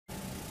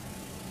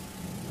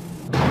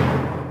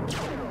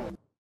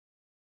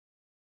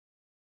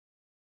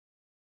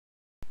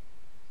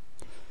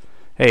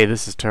Hey,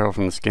 this is Terrell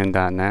from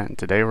theskin.net, and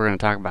today we're going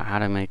to talk about how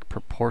to make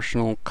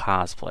proportional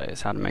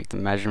cosplays, how to make the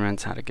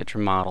measurements, how to get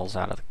your models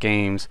out of the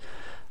games.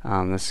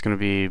 This is going to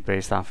be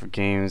based off of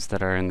games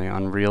that are in the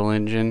Unreal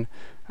Engine,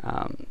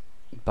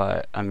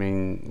 but I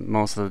mean,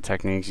 most of the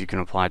techniques you can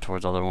apply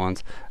towards other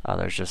ones.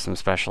 There's just some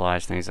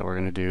specialized things that we're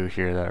going to do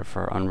here that are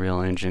for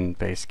Unreal Engine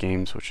based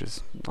games, which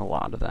is a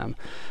lot of them.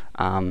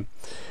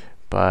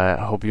 But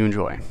I hope you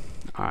enjoy.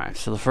 Alright,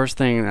 so the first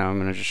thing that I'm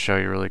going to just show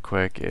you really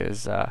quick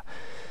is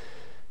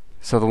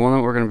so the one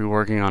that we're going to be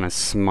working on is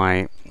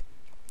Smite,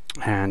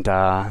 and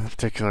the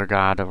particular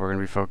god that we're going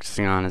to be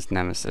focusing on is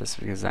Nemesis,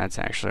 because that's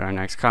actually our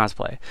next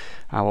cosplay.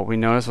 What we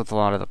notice with a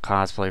lot of the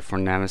cosplay for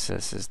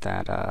Nemesis is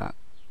that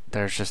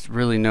there's just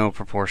really no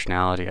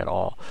proportionality at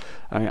all.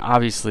 I mean,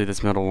 obviously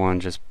this middle one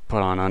just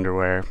put on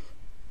underwear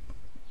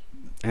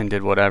and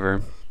did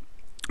whatever.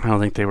 I don't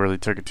think they really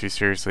took it too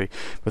seriously,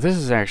 but this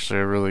is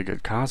actually a really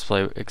good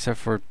cosplay, except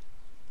for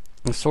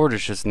the sword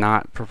is just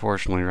not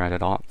proportionally right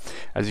at all.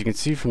 As you can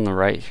see from the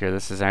right here,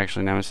 this is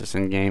actually Nemesis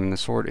in game, and the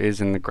sword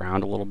is in the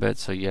ground a little bit,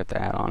 so you have to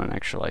add on an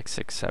extra like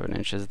 6-7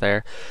 inches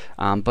there.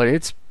 But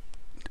it's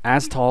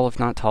as tall, if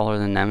not taller,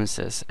 than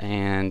Nemesis,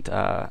 and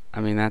I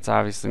mean that's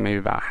obviously maybe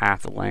about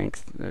half the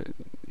length,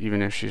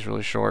 even if she's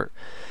really short.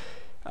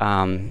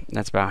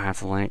 That's about half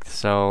the length.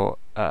 So,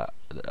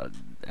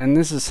 and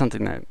this is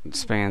something that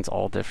spans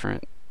all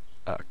different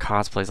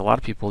cosplays. A lot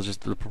of people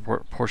just the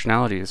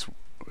proportionality is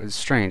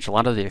strange. A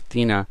lot of the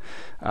Athena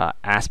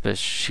Aspis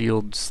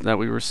shields that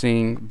we were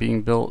seeing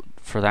being built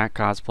for that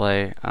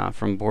cosplay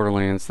from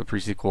Borderlands, the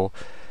pre-sequel,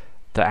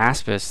 the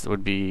Aspis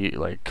would be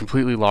like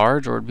completely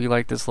large, or it'd be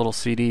like this little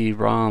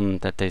CD-ROM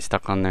that they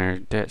stuck on their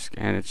disc.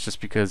 And it's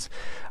just because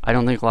I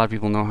don't think a lot of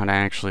people know how to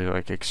actually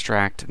like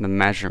extract the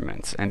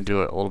measurements and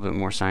do it a little bit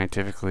more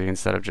scientifically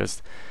instead of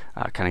just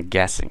kind of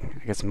guessing.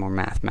 I guess more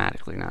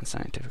mathematically, not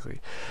scientifically.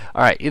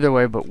 All right, either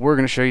way, but we're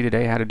going to show you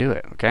today how to do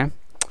it. Okay.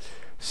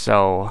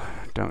 So,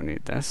 don't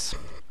need this.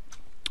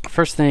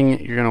 First thing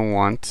you're going to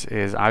want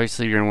is,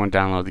 obviously you're going to want to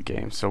download the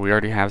game. So we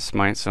already have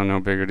Smite, so no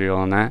bigger deal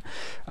on that.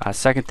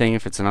 Second thing,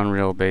 if it's an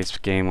Unreal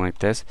based game like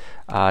this,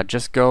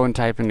 just go and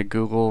type into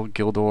Google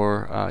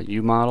Gildor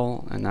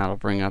U-Model, and that'll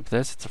bring up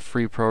this. It's a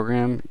free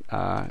program,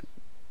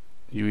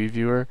 UE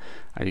Viewer.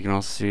 You can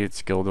also see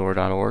it's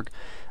gildor.org,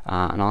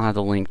 and I'll have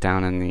the link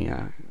down in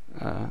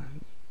the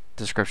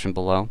description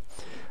below.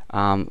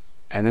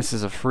 And this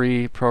is a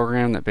free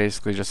program that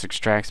basically just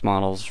extracts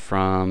models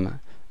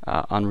from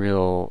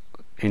Unreal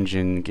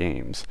Engine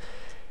games.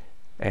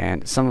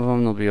 And some of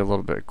them will be a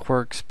little bit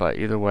quirks, but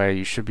either way,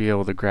 you should be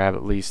able to grab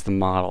at least the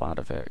model out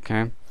of it,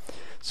 okay?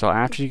 So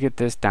after you get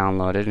this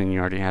downloaded, and you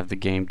already have the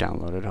game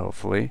downloaded,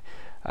 hopefully,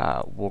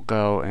 we'll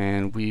go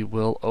and we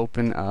will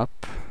open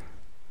up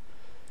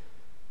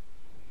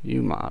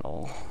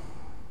U-Model.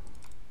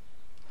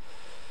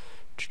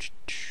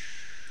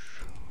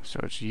 So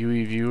it's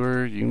UE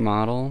Viewer,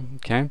 U-Model,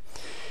 okay?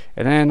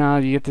 And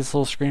then you get this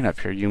little screen up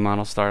here,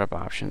 U-Model Startup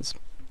Options.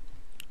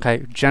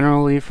 Okay,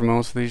 generally for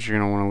most of these, you're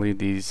going to want to leave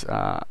these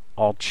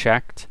all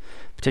checked.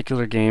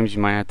 Particular games,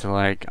 you might have to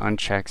like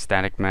uncheck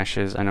static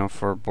meshes. I know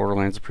for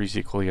Borderlands the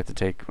pre-sequel, you have to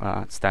take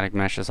static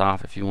meshes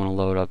off if you want to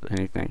load up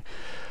anything.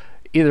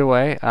 Either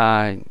way,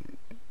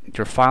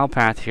 your file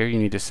path here, you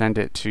need to send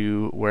it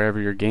to wherever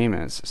your game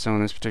is. So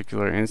in this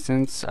particular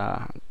instance,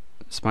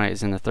 Smite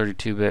is in the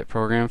 32-bit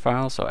program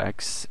file, so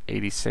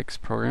x86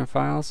 program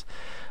files.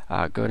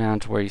 Go down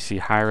to where you see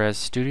Hi-Res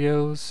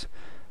Studios,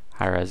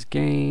 Hi-Res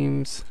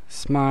Games,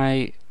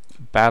 Smite,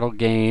 Battle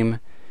Game,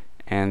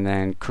 and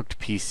then Cooked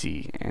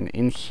PC. And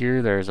in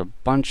here there's a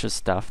bunch of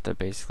stuff that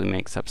basically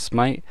makes up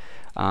Smite.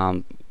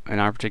 In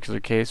our particular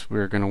case,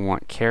 we're going to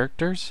want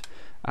characters.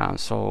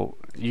 So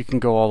you can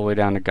go all the way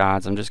down to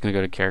gods. I'm just going to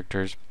go to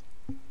characters.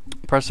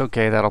 Press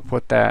OK, that'll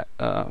put that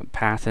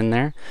path in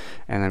there,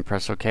 and then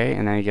press OK,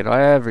 and then you get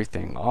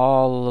everything,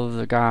 all of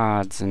the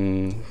gods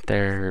and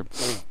their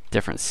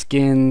different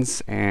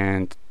skins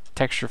and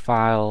texture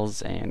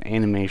files and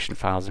animation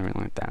files and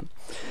everything like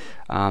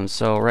that.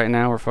 So right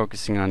now we're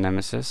focusing on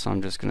Nemesis, so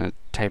I'm just going to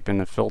type in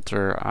the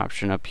filter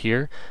option up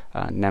here,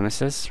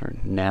 Nemesis or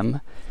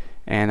Nem,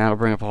 and that'll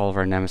bring up all of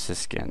our Nemesis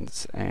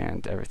skins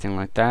and everything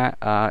like that.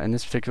 In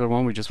this particular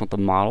one, we just want the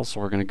model,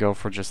 so we're going to go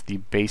for just the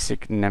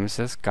basic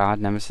Nemesis, God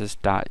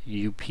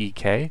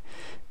Nemesis.upk.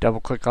 Double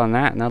click on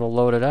that, and that'll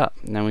load it up.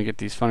 And then we get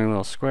these funny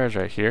little squares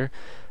right here.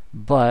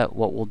 But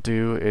what we'll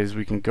do is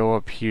we can go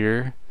up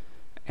here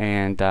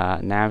and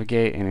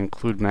navigate and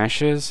include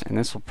meshes, and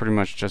this will pretty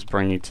much just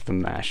bring you to the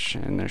mesh,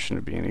 and there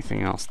shouldn't be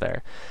anything else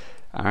there.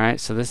 Alright,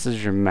 so this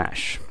is your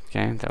mesh.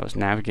 Okay, that was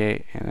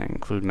navigate and then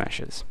include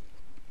meshes.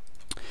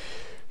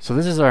 So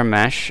this is our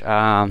mesh. You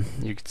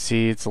can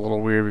see it's a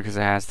little weird because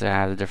it has to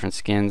have the different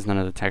skins. None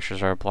of the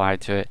textures are applied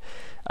to it.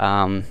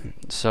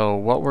 So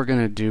what we're going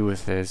to do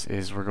with this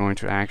is we're going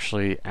to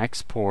actually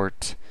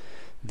export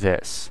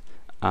this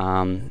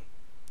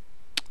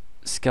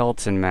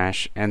skeleton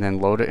mesh and then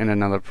load it in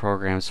another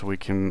program so we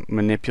can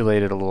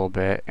manipulate it a little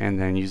bit and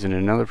then use it in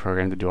another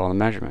program to do all the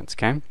measurements.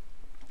 Okay.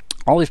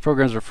 All these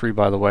programs are free,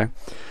 by the way,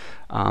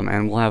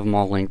 and we'll have them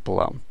all linked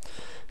below.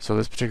 So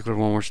this particular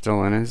one we're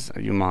still in is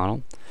a U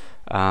model.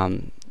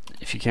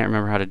 If you can't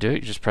remember how to do it,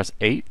 you just press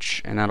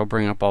H and that'll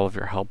bring up all of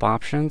your help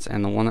options,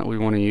 and the one that we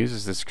want to use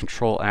is this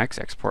Control X,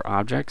 export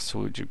objects. So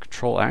we do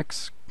Control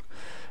X,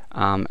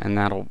 and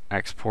that'll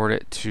export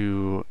it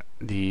to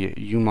the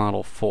U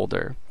model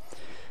folder.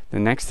 The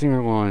next thing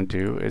we're going to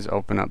do is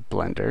open up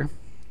Blender.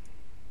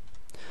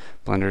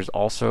 Blender is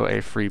also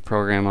a free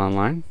program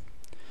online.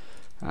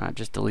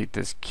 Just delete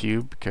this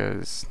cube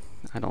because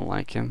I don't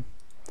like him.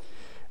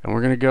 And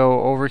we're going to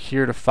go over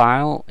here to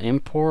File,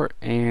 Import,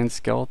 and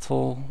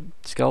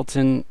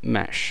skeleton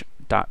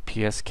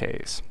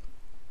mesh.psks.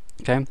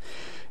 Okay.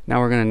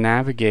 Now we're going to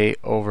navigate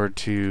over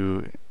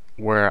to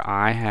where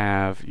I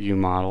have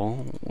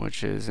UModel,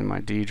 which is in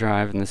my D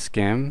drive in the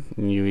skim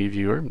in UE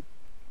Viewer.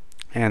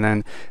 And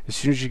then as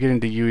soon as you get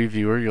into UE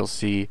Viewer, you'll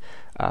see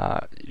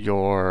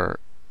your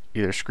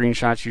either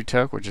screenshots you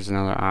took, which is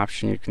another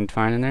option you can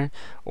find in there,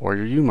 or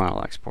your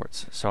UModel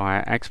exports. So I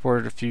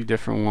exported a few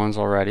different ones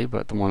already,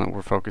 but the one that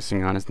we're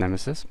focusing on is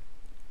Nemesis.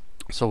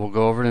 So we'll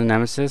go over to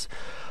Nemesis,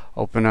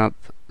 open up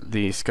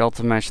the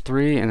skeleton mesh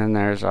 3, and then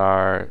there's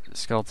our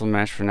skeleton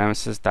mesh for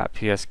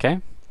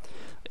nemesis.psk.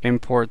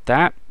 Import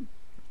that,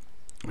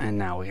 and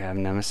now we have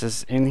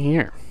Nemesis in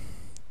here.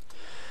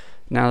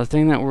 Now the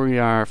thing that we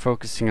are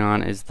focusing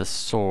on is the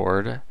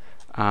sword.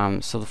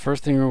 So the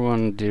first thing we're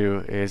going to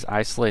do is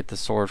isolate the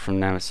sword from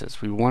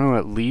Nemesis. We want to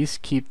at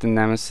least keep the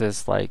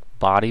Nemesis like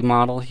body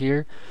model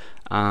here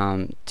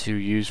to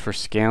use for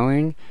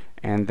scaling,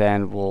 and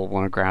then we'll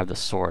want to grab the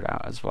sword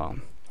out as well.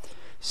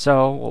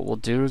 So what we'll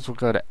do is we'll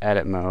go to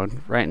edit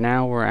mode. Right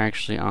now we're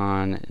actually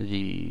on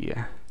the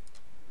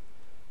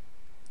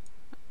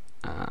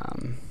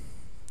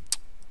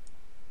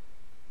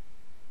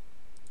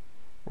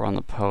we're on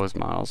the pose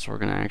model, so we're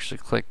going to actually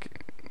click.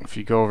 If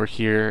you go over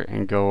here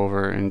and go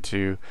over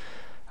into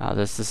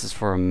this is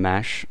for a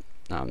mesh.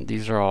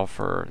 These are all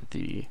for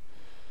the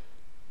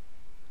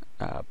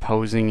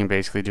posing and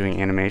basically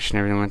doing animation,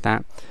 everything like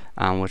that,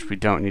 which we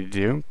don't need to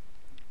do.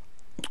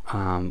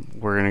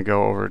 We're going to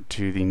go over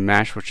to the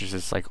mesh, which is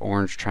this like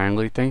orange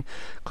triangle thing.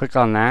 Click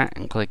on that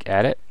and click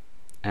edit,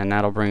 and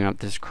that'll bring up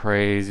this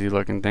crazy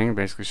looking thing. It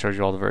basically shows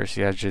you all the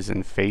vertices, edges,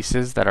 and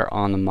faces that are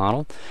on the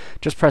model.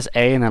 Just press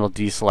A and that'll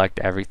deselect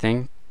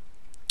everything.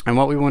 And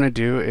what we want to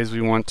do is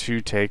we want to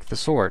take the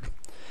sword.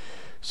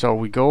 So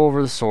we go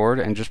over the sword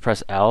and just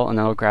press L, and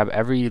that'll grab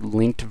every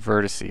linked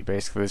vertice.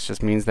 Basically this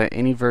just means that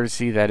any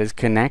vertice that is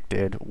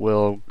connected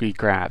will be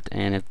grabbed.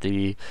 And if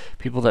the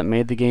people that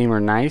made the game are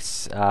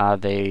nice,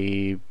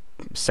 they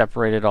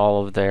separated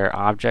all of their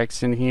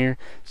objects in here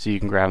so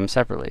you can grab them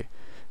separately.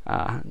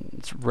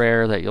 It's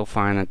rare that you'll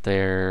find that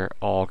they're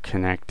all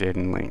connected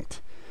and linked.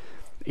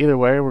 Either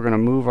way, we're going to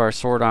move our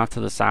sword off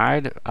to the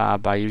side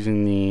by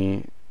using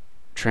the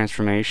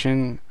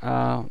transformation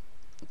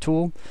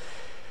tool,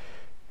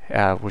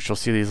 which you'll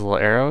see these little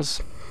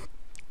arrows.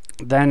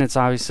 Then it's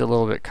obviously a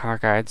little bit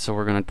cockeyed, so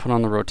we're going to put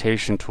on the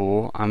rotation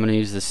tool. I'm going to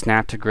use the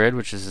snap to grid,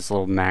 which is this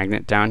little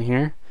magnet down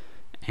here,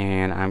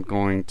 and I'm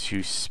going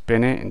to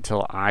spin it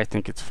until I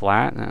think it's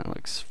flat, and that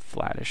looks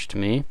flattish to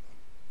me.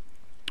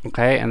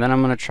 Okay, and then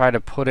I'm going to try to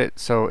put it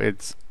so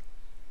it's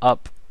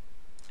up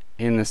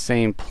in the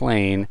same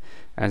plane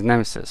as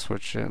Nemesis,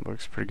 which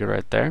looks pretty good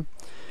right there.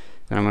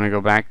 Then I'm going to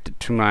go back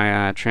to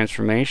my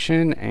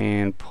transformation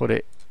and put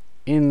it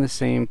in the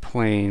same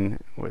plane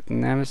with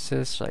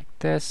Nemesis like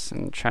this,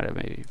 and try to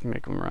maybe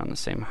make them around the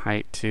same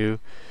height too.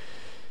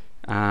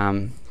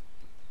 And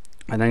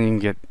then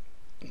you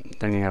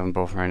have them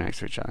both right next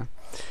to each other.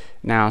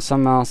 Now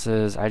something else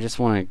is I just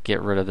want to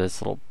get rid of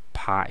this little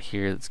pot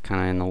here that's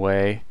kind of in the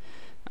way.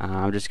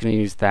 I'm just going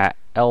to use that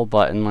L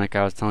button like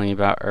I was telling you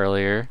about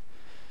earlier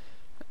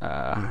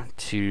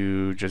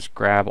to just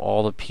grab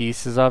all the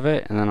pieces of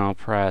it, and then I'll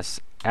press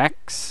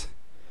X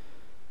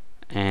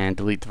and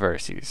delete the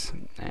vertices,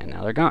 and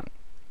now they're gone.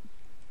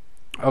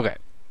 Okay,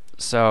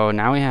 so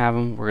now we have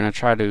them. We're going to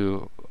try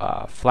to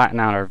flatten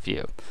out our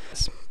view.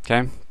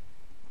 Okay,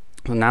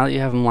 so now that you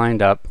have them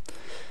lined up,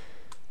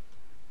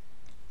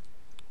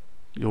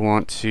 you'll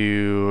want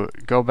to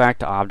go back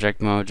to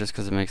object mode just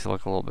because it makes it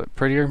look a little bit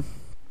prettier.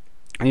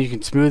 And you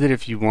can smooth it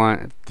if you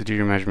want to do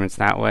your measurements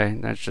that way.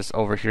 That's just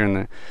over here in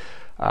the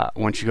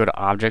once you go to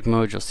object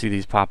mode, you'll see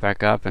these pop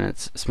back up, and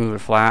it's smooth or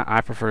flat.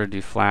 I prefer to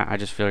do flat. I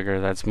just figure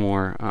that's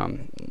more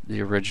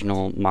the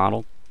original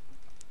model.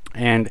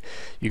 And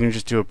you can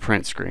just do a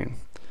print screen.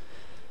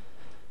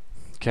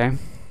 Okay.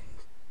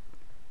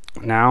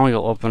 Now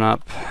you'll open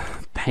up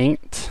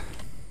Paint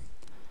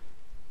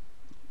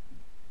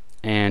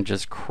and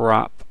just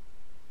crop.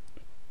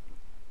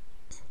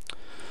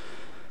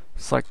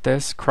 Select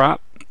this,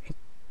 crop.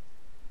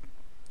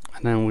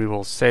 And then we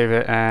will save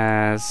it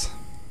as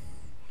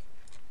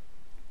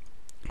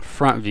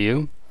front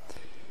view,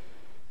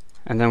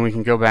 and then we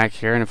can go back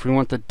here, and if we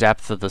want the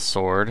depth of the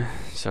sword,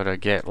 so to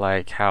get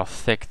like how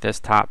thick this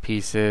top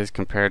piece is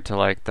compared to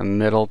like the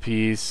middle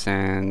piece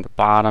and the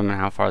bottom and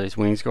how far these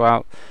wings go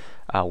out,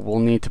 we'll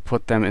need to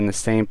put them in the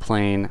same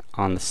plane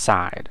on the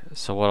side.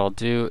 So what I'll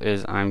do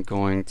is I'm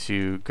going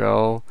to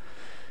go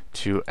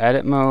to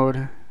edit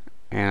mode,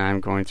 and I'm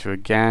going to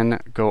again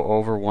go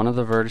over one of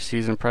the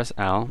vertices and press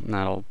L, and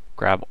that'll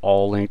grab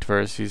all linked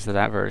vertices to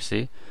that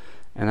vertice.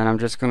 And then I'm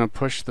just going to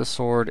push the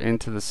sword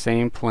into the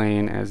same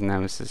plane as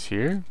Nemesis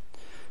here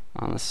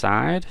on the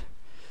side,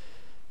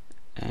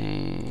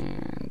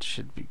 and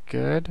should be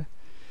good.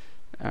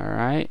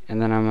 Alright,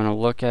 and then I'm going to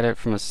look at it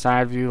from a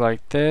side view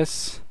like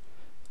this,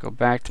 go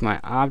back to my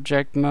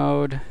object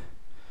mode,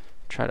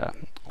 try to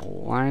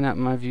line up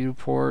my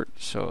viewport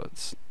so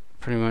it's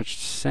pretty much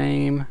the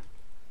same.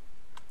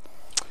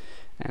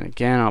 And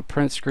again, I'll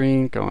print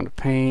screen, go into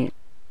paint,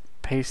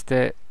 paste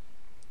it,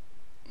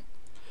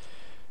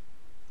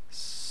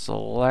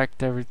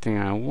 select everything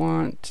I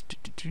want,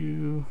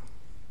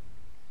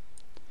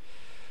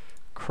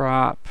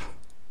 crop,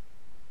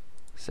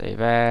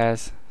 save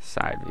as,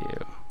 side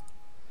view.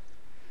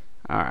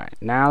 Alright,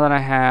 now that I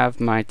have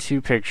my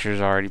two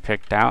pictures already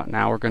picked out,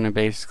 now we're going to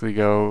basically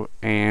go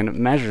and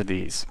measure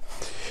these.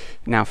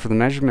 Now for the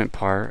measurement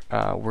part,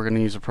 we're going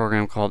to use a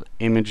program called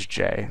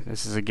imagej.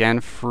 This is again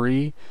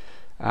free.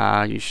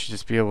 You should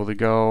just be able to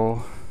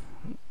go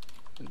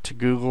to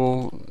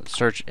Google,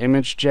 search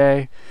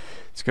imagej.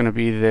 It's going to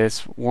be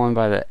this one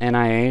by the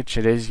NIH.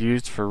 It is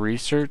used for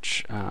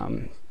research,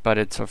 but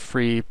it's a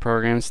free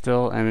program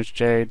still.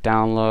 imagej,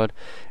 download,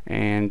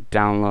 and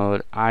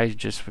download. I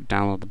just would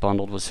download the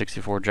bundled with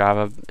 64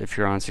 Java if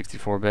you're on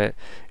 64-bit.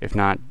 If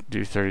not,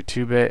 do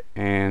 32-bit,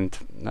 and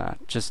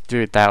just do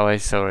it that way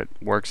so it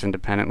works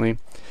independently.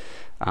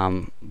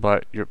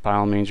 But by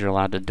all means, you're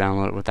allowed to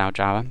download it without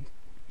Java.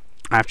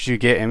 After you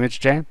get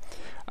imagej,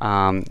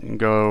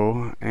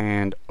 go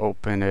and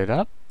open it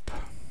up,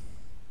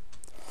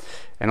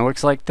 and it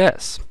looks like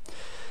this.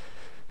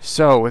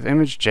 So with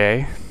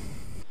imagej,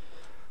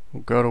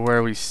 we'll go to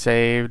where we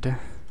saved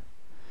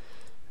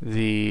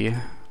the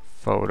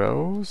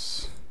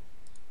photos.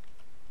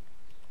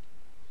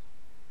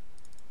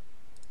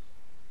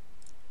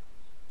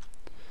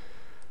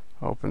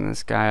 Open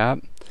this guy up.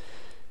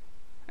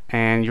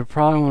 And you'll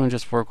probably want to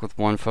just work with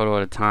one photo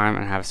at a time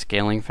and have a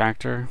scaling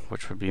factor,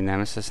 which would be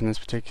Nemesis in this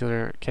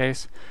particular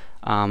case.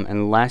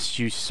 Unless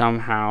you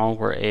somehow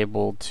were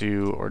able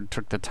to, or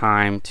took the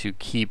time to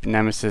keep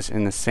Nemesis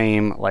in the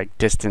same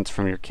distance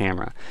from your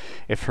camera.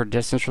 If her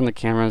distance from the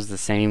camera is the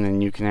same,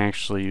 then you can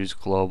actually use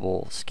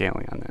global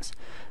scaling on this.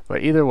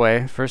 But either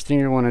way, first thing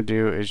you want to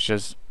do is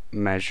just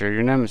measure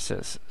your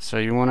Nemesis. So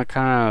you want to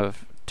kind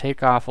of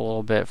take off a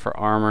little bit for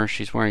armor.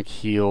 She's wearing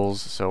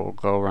heels, so we'll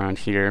go around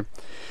here,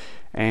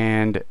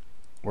 and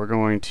we're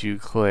going to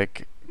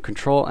click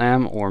Control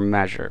M or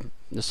measure.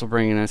 This will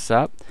bring us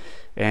up.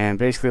 And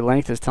basically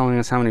length is telling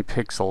us how many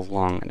pixels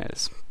long it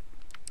is.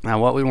 Now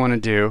what we want to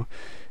do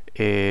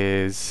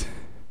is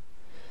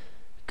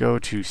go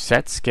to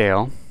set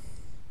scale,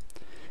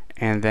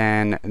 and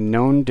then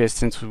known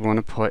distance we want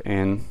to put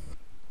in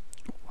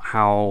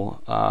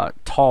how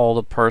tall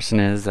the person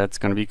is that's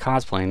going to be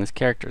cosplaying this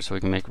character, so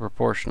we can make it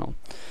proportional.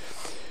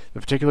 The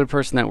particular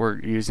person that we're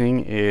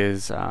using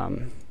is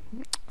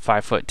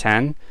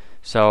 5'10",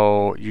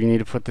 so you need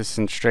to put this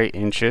in straight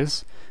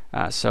inches.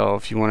 So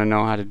if you want to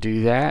know how to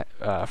do that,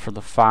 for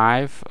the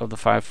 5 of the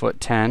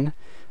 5'10",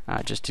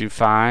 just do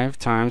 5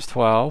 times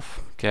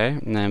 12, okay,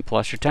 and then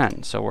plus your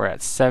 10. So we're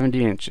at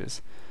 70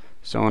 inches.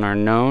 So in our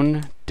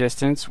known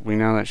distance, we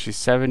know that she's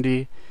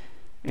 70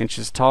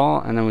 inches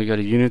tall, and then we go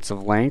to units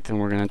of length, and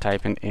we're going to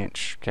type in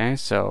inch. Okay,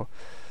 so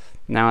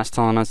now it's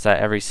telling us that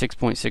every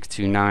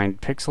 6.629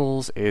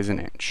 pixels is an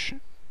inch.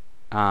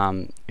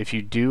 If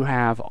you do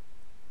have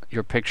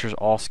your pictures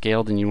all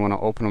scaled and you want to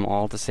open them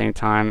all at the same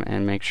time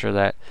and make sure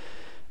that,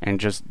 and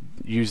just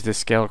use this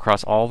scale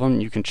across all of them,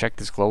 you can check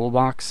this global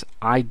box.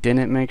 I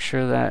didn't make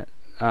sure that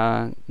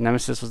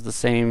Nemesis was the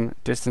same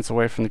distance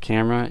away from the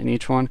camera in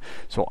each one,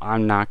 so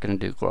I'm not going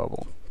to do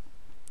global.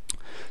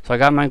 So I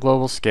got my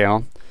global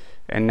scale,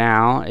 and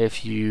now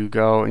if you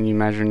go and you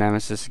measure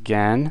Nemesis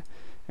again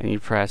and you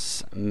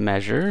press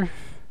measure,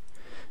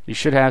 you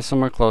should have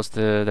somewhere close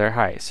to their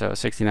height. So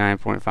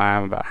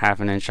 69.5, about half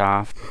an inch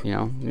off. You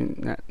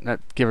know, that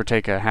give or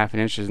take a half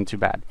an inch isn't too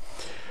bad.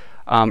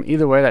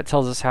 Either way, that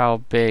tells us how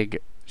big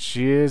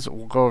she is.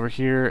 We'll go over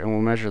here and we'll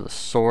measure the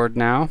sword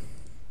now.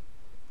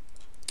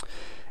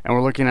 And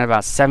we're looking at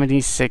about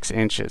 76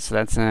 inches. So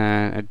that's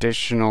an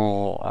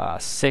additional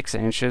 6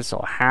 inches,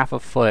 so half a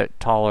foot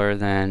taller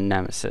than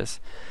Nemesis.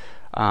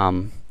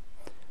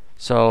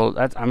 So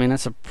that's, I mean,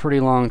 that's a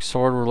pretty long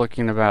sword. We're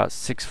looking at about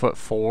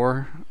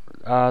 6'4"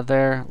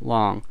 there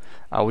long.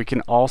 We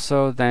can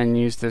also then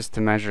use this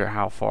to measure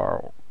how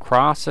far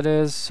across it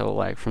is. So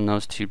like from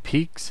those two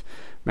peaks,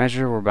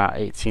 measure, we're about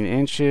 18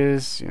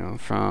 inches. You know,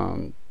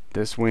 from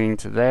this wing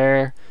to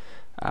there,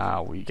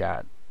 we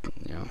got,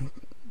 you know,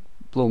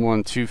 a little more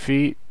than 2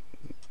 feet.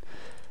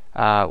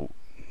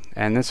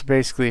 And this is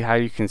basically how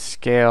you can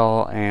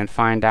scale and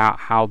find out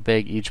how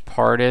big each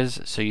part is,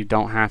 so you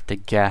don't have to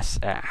guess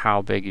at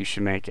how big you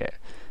should make it.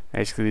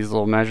 Basically, these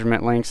little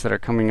measurement links that are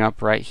coming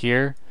up right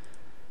here,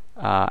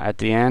 at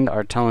the end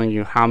are telling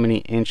you how many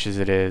inches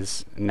it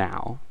is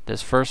now.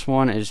 This first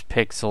one is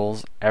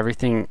pixels.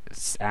 Everything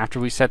after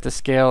we set the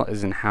scale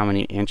is in how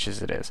many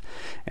inches it is.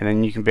 And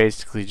then you can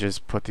basically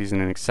just put these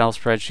in an Excel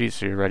spreadsheet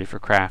so you're ready for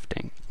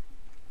crafting.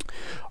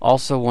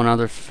 Also, one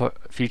other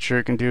feature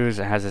it can do is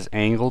it has this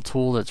angle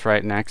tool that's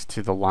right next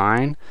to the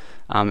line.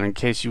 In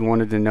case you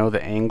wanted to know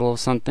the angle of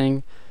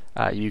something,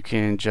 you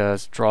can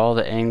just draw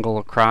the angle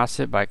across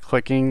it by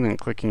clicking, then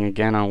clicking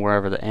again on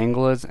wherever the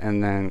angle is,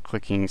 and then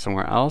clicking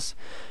somewhere else.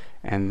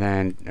 And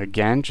then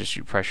again, just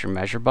you press your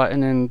measure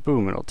button and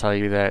boom, it'll tell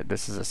you that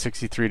this is a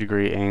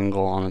 63-degree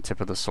angle on the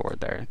tip of the sword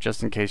there,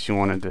 just in case you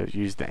wanted to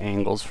use the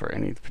angles for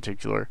any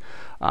particular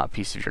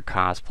piece of your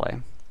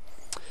cosplay.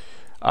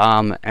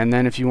 And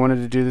then if you wanted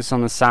to do this on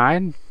the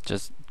side,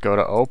 just go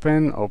to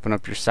open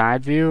up your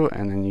side view,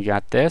 and then you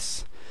got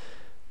this.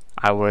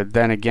 I would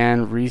then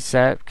again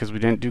reset, because we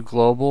didn't do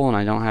global and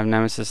I don't have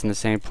Nemesis in the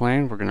same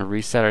plane. We're going to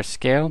reset our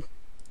scale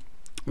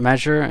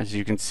measure. As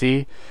you can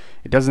see,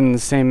 it does it in the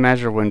same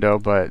measure window,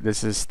 but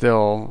this is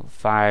still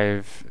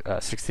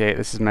 568.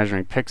 This is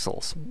measuring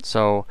pixels.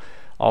 So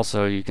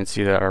also you can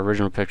see that our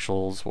original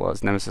pixels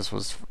was, Nemesis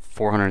was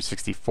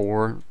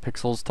 464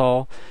 pixels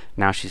tall.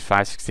 Now she's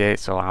 568,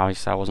 so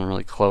obviously I wasn't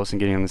really close in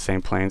getting on the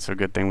same plane, so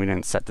good thing we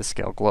didn't set the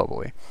scale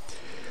globally.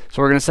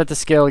 So we're going to set the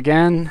scale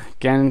again.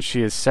 Again,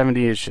 she is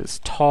 70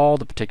 inches tall,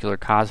 the particular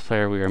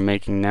cosplayer we are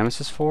making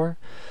Nemesis for.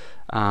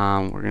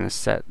 We're going to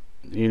set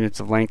units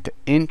of length to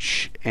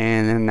inch,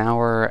 and then now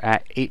we're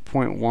at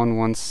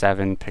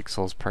 8.117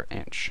 pixels per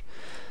inch.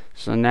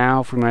 So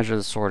now if we measure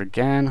the sword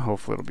again,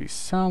 hopefully it'll be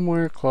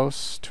somewhere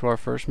close to our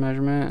first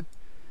measurement.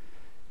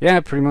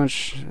 Yeah, pretty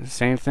much the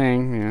same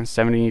thing,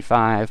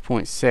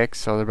 75.6,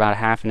 so they're about a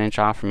half an inch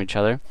off from each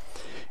other.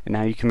 And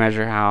now you can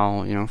measure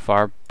how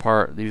far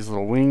apart these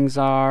little wings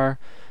are,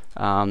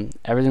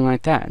 everything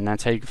like that, and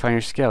that's how you can find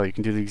your scale. You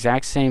can do the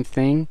exact same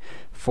thing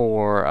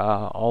for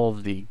all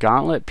of the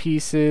gauntlet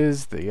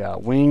pieces, the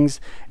wings,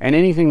 and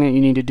anything that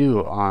you need to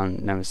do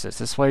on Nemesis.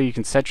 This way you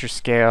can set your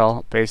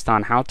scale based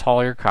on how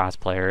tall your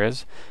cosplayer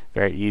is.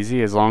 Very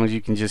easy, as long as you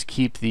can just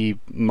keep the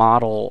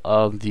model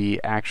of the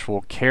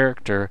actual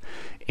character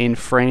in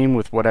frame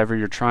with whatever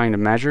you're trying to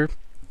measure.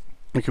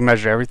 You can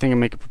measure everything and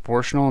make it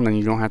proportional, and then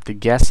you don't have to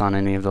guess on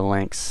any of the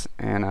lengths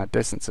and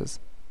distances.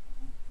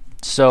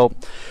 So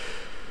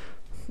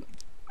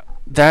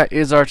that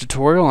is our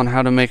tutorial on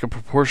how to make a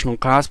proportional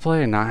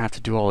cosplay and not have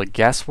to do all the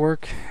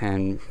guesswork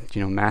and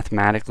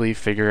mathematically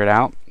figure it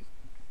out.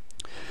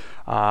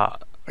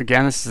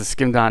 Again, this is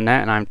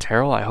skim.net, and I'm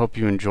Terrell. I hope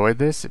you enjoyed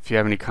this. If you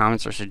have any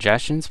comments or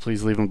suggestions,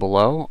 please leave them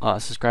below.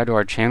 Subscribe to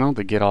our channel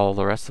to get all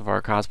the rest of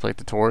our cosplay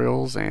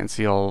tutorials and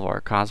see all of our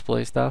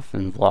cosplay stuff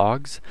and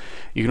vlogs.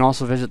 You can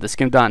also visit the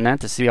skim.net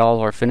to see all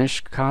of our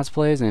finished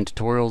cosplays and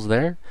tutorials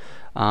there,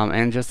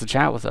 and just to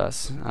chat with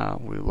us.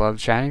 We love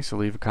chatting, so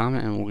leave a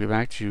comment and we'll get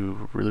back to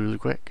you really, really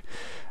quick.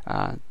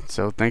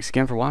 So thanks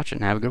again for watching.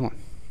 Have a good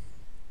one.